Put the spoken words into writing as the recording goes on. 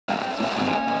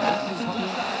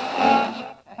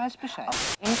weiß Bescheid.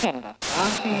 Nintendo.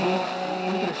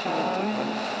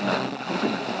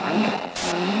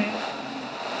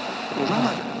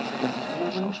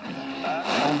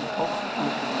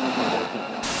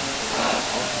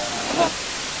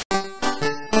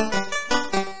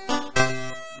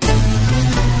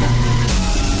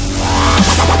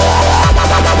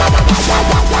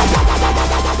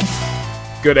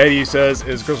 Good day, users,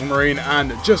 it's Crystal Marine,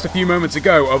 and just a few moments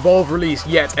ago, Evolve released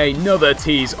yet another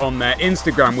tease on their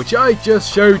Instagram, which I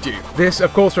just showed you. This,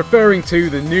 of course, referring to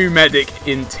the new medic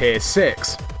in Tier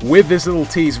 6. With this little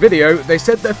tease video, they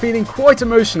said they're feeling quite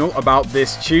emotional about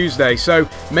this Tuesday, so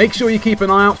make sure you keep an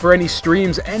eye out for any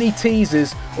streams, any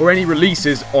teasers, or any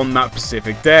releases on that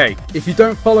specific day. If you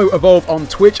don't follow Evolve on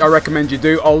Twitch, I recommend you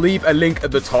do. I'll leave a link at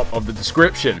the top of the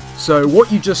description. So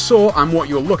what you just saw and what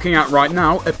you're looking at right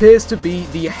now appears to be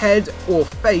the head or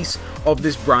face of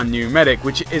this brand new medic,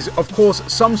 which is of course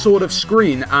some sort of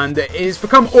screen, and it has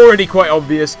become already quite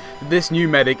obvious that this new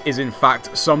medic is in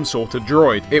fact some sort of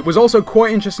droid. It was also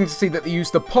quite interesting to see that they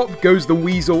used the Pop Goes the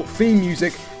Weasel theme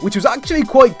music, which was actually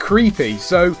quite creepy,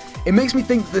 so it makes me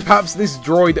think that perhaps this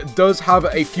droid does have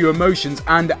a few emotions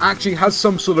and actually has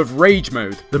some sort of rage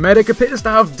mode. The medic appears to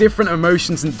have different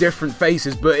emotions and different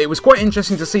faces, but it was quite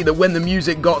interesting to see that when the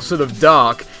music got sort of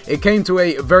dark, it came to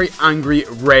a very angry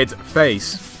red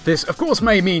face. This, of course,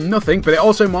 may mean nothing, but it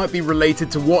also might be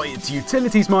related to what its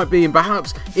utilities might be, and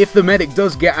perhaps if the medic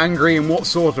does get angry, in what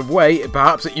sort of way,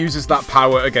 perhaps it uses that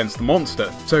power against the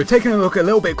monster. So taking a look a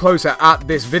little bit closer at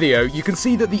this video, you can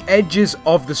see that the edges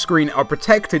of the screen are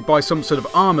protected by some sort of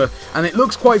armor, and it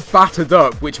looks quite battered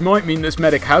up, which might mean this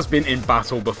medic has been in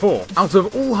battle before. Out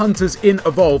of all hunters in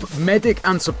Evolve, medic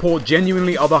and support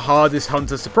genuinely are the hardest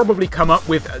hunters to probably come up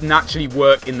with and actually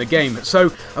work in the game. So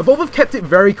Evolve have kept it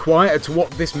very quiet as to what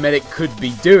this medic could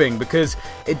be doing, because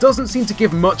it doesn't seem to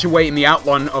give much away in the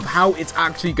outline of how it's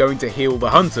actually going to heal the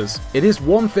hunters. It is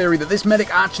one theory that this medic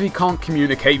actually can't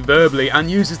communicate verbally and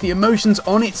uses the emotions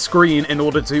on its screen in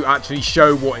order to actually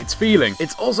show what it's feeling.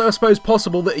 It's also, I suppose,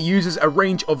 possible that it uses a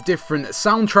range of different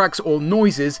soundtracks or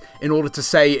noises in order to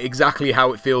say exactly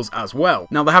how it feels as well.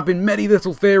 Now, there have been many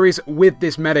little theories with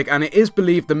this medic, and it is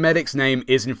believed the medic's name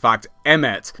is in fact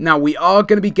EMET. Now, we are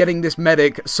going to be getting this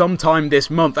medic sometime this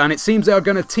month, and it seems they are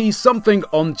going to tease something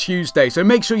on Tuesday, so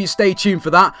make sure you stay tuned for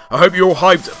that. I hope you're all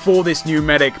hyped for this new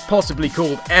medic, possibly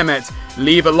called EMET.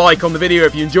 Leave a like on the video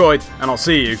if you enjoyed, and I'll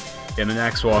see you in the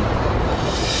next one.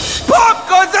 Pop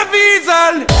goes the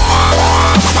weasel!